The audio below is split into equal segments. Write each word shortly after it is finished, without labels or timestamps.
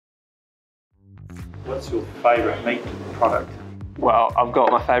What's your favourite meat product? Well, I've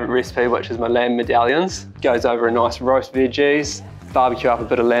got my favourite recipe, which is my lamb medallions. Goes over a nice roast veggies, barbecue up a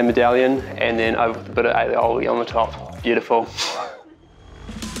bit of lamb medallion, and then over with a bit of aioli on the top. Beautiful.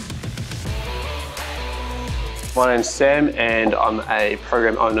 My name's Sam, and I'm a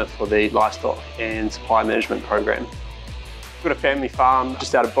program owner for the Livestock and Supply Management program. I've got a family farm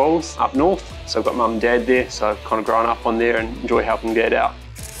just out of Bulls, up north. So I've got mum and dad there, so I've kind of grown up on there and enjoy helping dad out.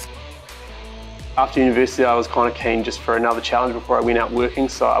 After university, I was kind of keen just for another challenge before I went out working,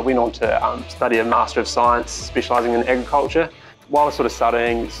 so I went on to study a Master of Science, specialising in agriculture. While I was sort of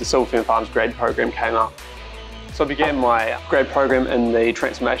studying, the Silver Fern Farms grad program came up. So I began my grad program in the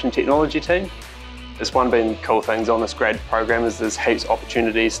Transformation Technology team. It's one of the cool things on this grad program is there's heaps of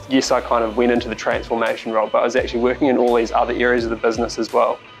opportunities. Yes, I kind of went into the transformation role, but I was actually working in all these other areas of the business as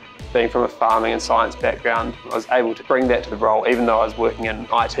well. Being from a farming and science background, I was able to bring that to the role, even though I was working in an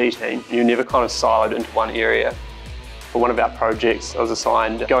IT team. You're never kind of siloed into one area. For one of our projects, I was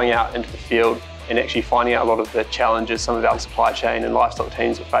assigned going out into the field and actually finding out a lot of the challenges some of our supply chain and livestock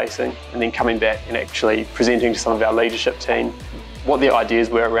teams were facing, and then coming back and actually presenting to some of our leadership team what their ideas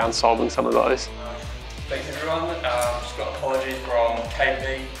were around solving some of those. Thanks everyone. Just got an apology from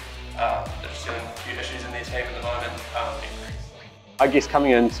KP. Just doing a few issues in their team at the moment. I guess coming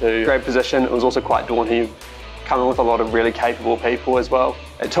into a grad position, it was also quite daunting. Coming with a lot of really capable people as well.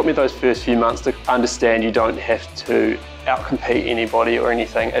 It took me those first few months to understand you don't have to outcompete anybody or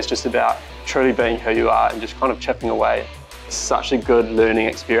anything. It's just about truly being who you are and just kind of chipping away. It's such a good learning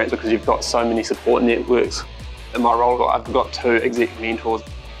experience because you've got so many support networks. In my role, I've got 2 exec mentors.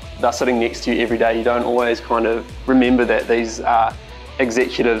 They're sitting next to you every day. You don't always kind of remember that these are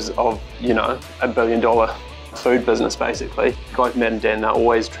executives of, you know, $1 billion food business basically. Guys, Matt and Dan, they're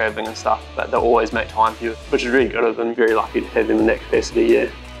always travelling and stuff, but they'll always make time for you, which is really good of them. Very lucky to have them in that capacity, yeah.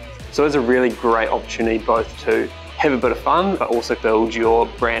 So it's a really great opportunity both to have a bit of fun, but also build your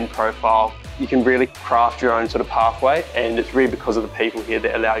brand profile. You can really craft your own sort of pathway, and it's really because of the people here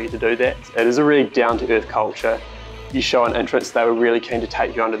that allow you to do that. It is a really down-to-earth culture. You show an interest, they were really keen to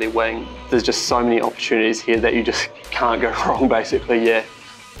take you under their wing. There's just so many opportunities here that you just can't go wrong basically, yeah.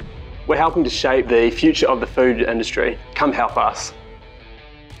 We're helping to shape the future of the food industry. Come help us.